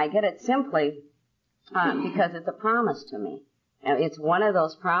 You know, I get it simply because it's a promise to me. You know, it's one of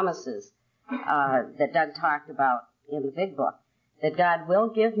those promises that Doug talked about in the big book, that God will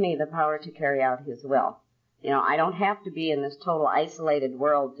give me the power to carry out his will. You know, I don't have to be in this total isolated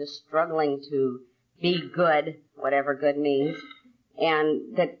world just struggling to be good, whatever good means,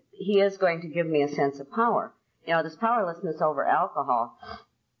 and that he is going to give me a sense of power. You know, this powerlessness over alcohol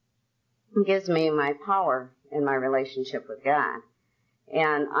gives me my power in my relationship with God.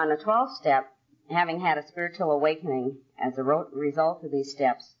 And on the 12th step, having had a spiritual awakening as a result of these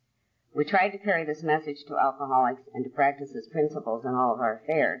steps, we tried to carry this message to alcoholics and to practice its principles in all of our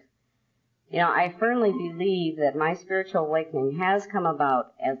affairs. You know, I firmly believe that my spiritual awakening has come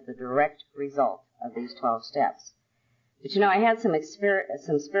about as the direct result of these 12 steps. But you know, I had some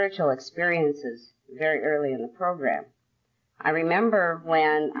spiritual experiences very early in the program. I remember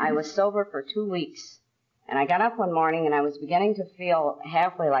when I was sober for 2 weeks, and I got up one morning and I was beginning to feel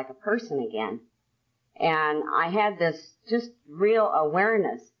halfway like a person again. And I had this just real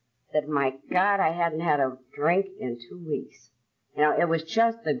awareness that, my God, I hadn't had a drink in 2 weeks. You know, it was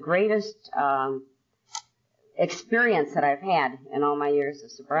just the greatest experience that I've had in all my years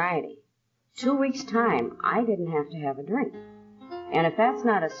of sobriety. 2 weeks' time, I didn't have to have a drink. And if that's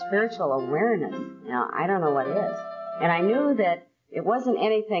not a spiritual awareness, you know, I don't know what is. And I knew that it wasn't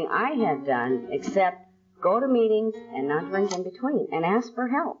anything I had done except go to meetings and not drink in between and ask for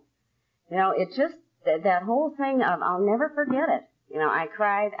help. You know, it just, that whole thing of, I'll never forget it. You know, I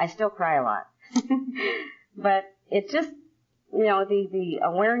cried. I still cry a lot. But it just, you know, the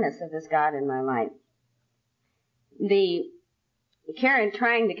awareness of this God in my life.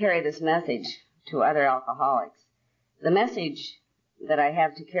 Trying to carry this message to other alcoholics. The message that I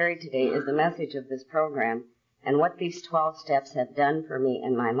have to carry today is the message of this program and what these 12 steps have done for me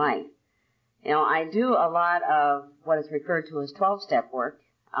in my life. You know, I do a lot of what is referred to as 12-step work,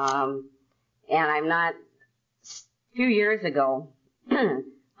 and I'm not. A few years ago,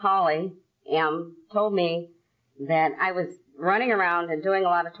 Holly M. told me that I was running around and doing a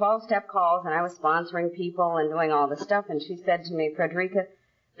lot of 12-step calls, and I was sponsoring people and doing all this stuff, and she said to me, Frederica,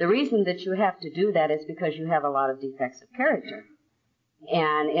 the reason that you have to do that is because you have a lot of defects of character.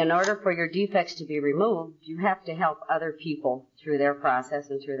 And in order for your defects to be removed, you have to help other people through their process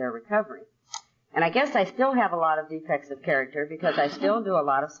and through their recovery. And I guess I still have a lot of defects of character because I still do a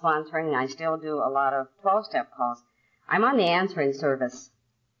lot of sponsoring and I still do a lot of 12-step calls. I'm on the answering service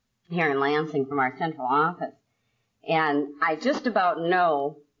here in Lansing from our central office. And I just about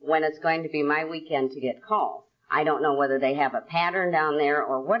know when it's going to be my weekend to get calls. I don't know whether they have a pattern down there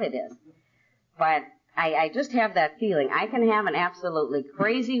or what it is. But I just have that feeling. I can have an absolutely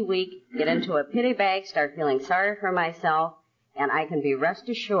crazy week, get into a pity bag, start feeling sorry for myself, and I can be rest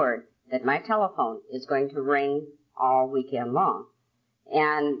assured that my telephone is going to ring all weekend long.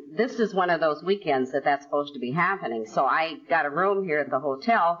 And this is one of those weekends that's supposed to be happening. So I got a room here at the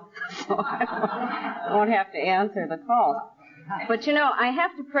hotel, so I won't have to answer the calls. But, you know, I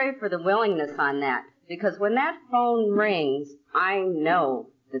have to pray for the willingness on that, because when that phone rings, I know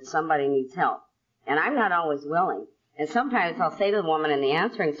that somebody needs help. And I'm not always willing. And sometimes I'll say to the woman in the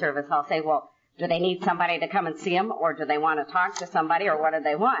answering service, I'll say, well, do they need somebody to come and see them, or do they want to talk to somebody, or what do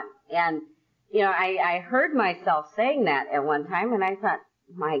they want? And, you know, I heard myself saying that at one time, and I thought,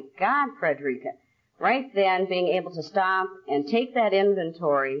 my God, Frederica, right then being able to stop and take that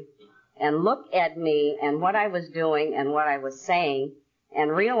inventory and look at me and what I was doing and what I was saying,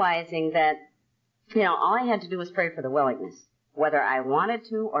 and realizing that, you know, all I had to do was pray for the willingness. Whether I wanted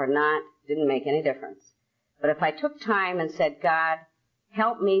to or not didn't make any difference. But if I took time and said, God,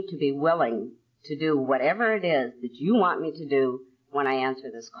 help me to be willing to do whatever it is that you want me to do when I answer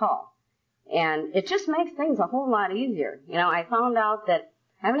this call. And it just makes things a whole lot easier. You know, I found out that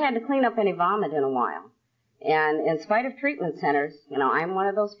I haven't had to clean up any vomit in a while. And in spite of treatment centers, you know, I'm one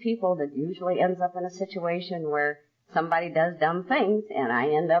of those people that usually ends up in a situation where somebody does dumb things and I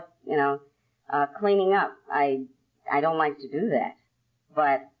end up, you know, cleaning up. I don't like to do that.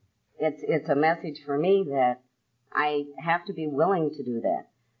 But it's a message for me that I have to be willing to do that.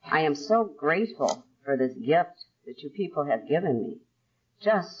 I am so grateful for this gift that you people have given me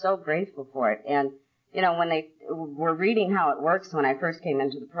just so grateful for it. And, you know, when they were reading how it works when I first came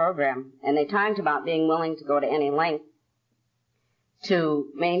into the program, and they talked about being willing to go to any length to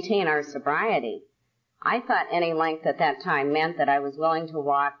maintain our sobriety, I thought any length at that time meant that I was willing to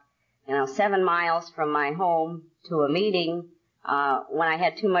walk, 7 miles from my home to a meeting when I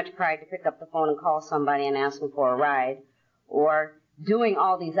had too much pride to pick up the phone and call somebody and ask them for a ride, or doing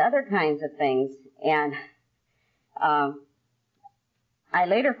all these other kinds of things. And I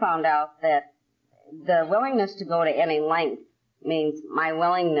later found out that the willingness to go to any length means my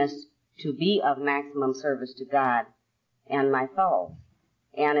willingness to be of maximum service to God and my fellows.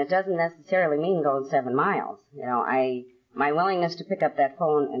 And it doesn't necessarily mean going 7 miles. My willingness to pick up that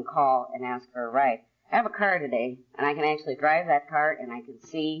phone and call and ask for a ride. I have a car today, and I can actually drive that car, and I can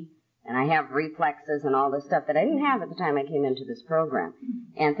see, and I have reflexes and all this stuff that I didn't have at the time I came into this program.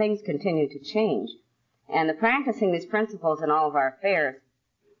 And things continue to change. And the practicing these principles in all of our affairs,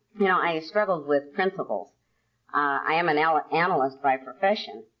 I struggled with principles. I am an analyst by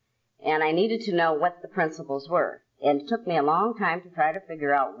profession, and I needed to know what the principles were. And it took me a long time to try to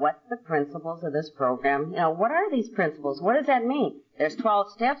figure out what the principles of this program, what are these principles? What does that mean? There's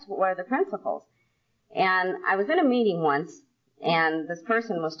 12 steps, but what are the principles? And I was in a meeting once, and this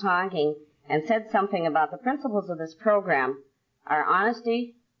person was talking and said something about the principles of this program are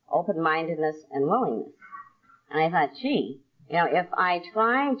honesty, open-mindedness, and willingness. And I thought, gee, if I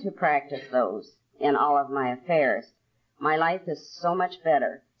try to practice those in all of my affairs, my life is so much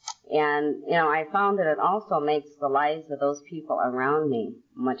better. And, I found that it also makes the lives of those people around me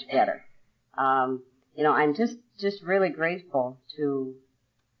much better. I'm just really grateful to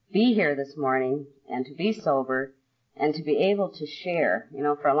be here this morning and to be sober and to be able to share.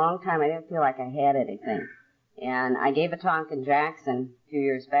 For a long time I didn't feel like I had anything. And I gave a talk in Jackson a few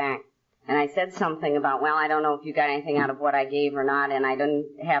years back, and I said something about, well, I don't know if you got anything out of what I gave or not, and I didn't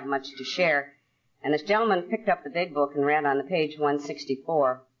have much to share. And this gentleman picked up the big book and read on the page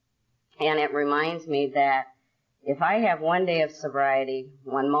 164. And it reminds me that if I have one day of sobriety,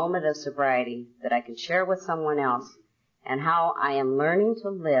 one moment of sobriety that I can share with someone else, and how I am learning to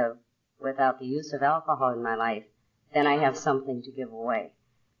live without the use of alcohol in my life, then I have something to give away.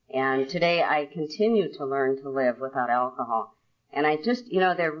 And today I continue to learn to live without alcohol. And I just,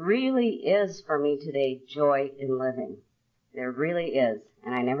 there really is for me today joy in living. There really is.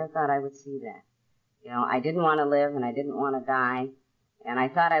 And I never thought I would see that. I didn't want to live and I didn't want to die. And I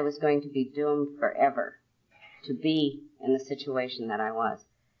thought I was going to be doomed forever to be in the situation that I was.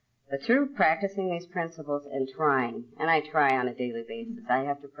 But through practicing these principles and trying, and I try on a daily basis, I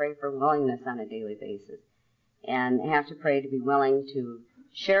have to pray for willingness on a daily basis, and have to pray to be willing to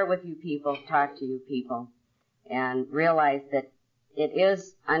share with you people, talk to you people, and realize that it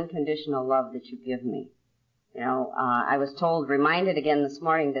is unconditional love that you give me. I was reminded again this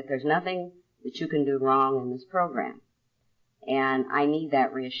morning that there's nothing that you can do wrong in this program. And I need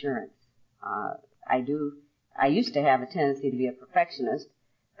that reassurance. I used to have a tendency to be a perfectionist,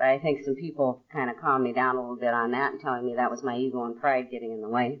 but I think some people kind of calmed me down a little bit on that and telling me that was my ego and pride getting in the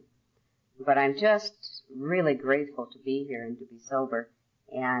way. But I'm just really grateful to be here and to be sober.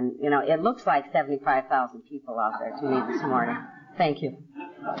 And, it looks like 75,000 people out there to me this morning. Thank you.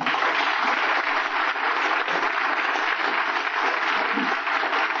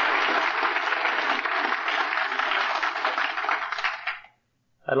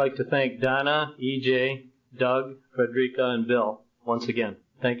 I'd like to thank Donna, EJ, Doug, Frederica, and Bill once again.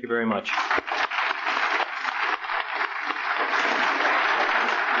 Thank you very much.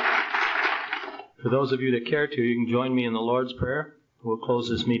 For those of you that care to, you can join me in the Lord's Prayer. We'll close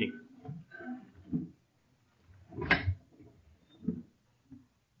this meeting.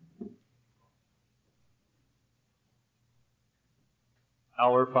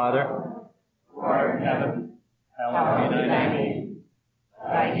 Our Father, who art in heaven, hallowed be thy name.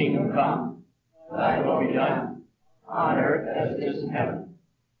 Thy kingdom come, thy will be done, on earth as it is in heaven.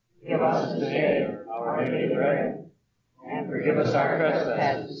 Give us this day our daily bread, and forgive us our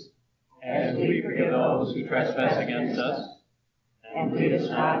trespasses, as we forgive those who trespass against us. And lead us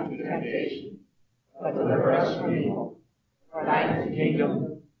not into temptation, but deliver us from evil. For thine is the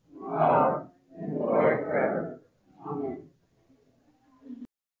kingdom, power,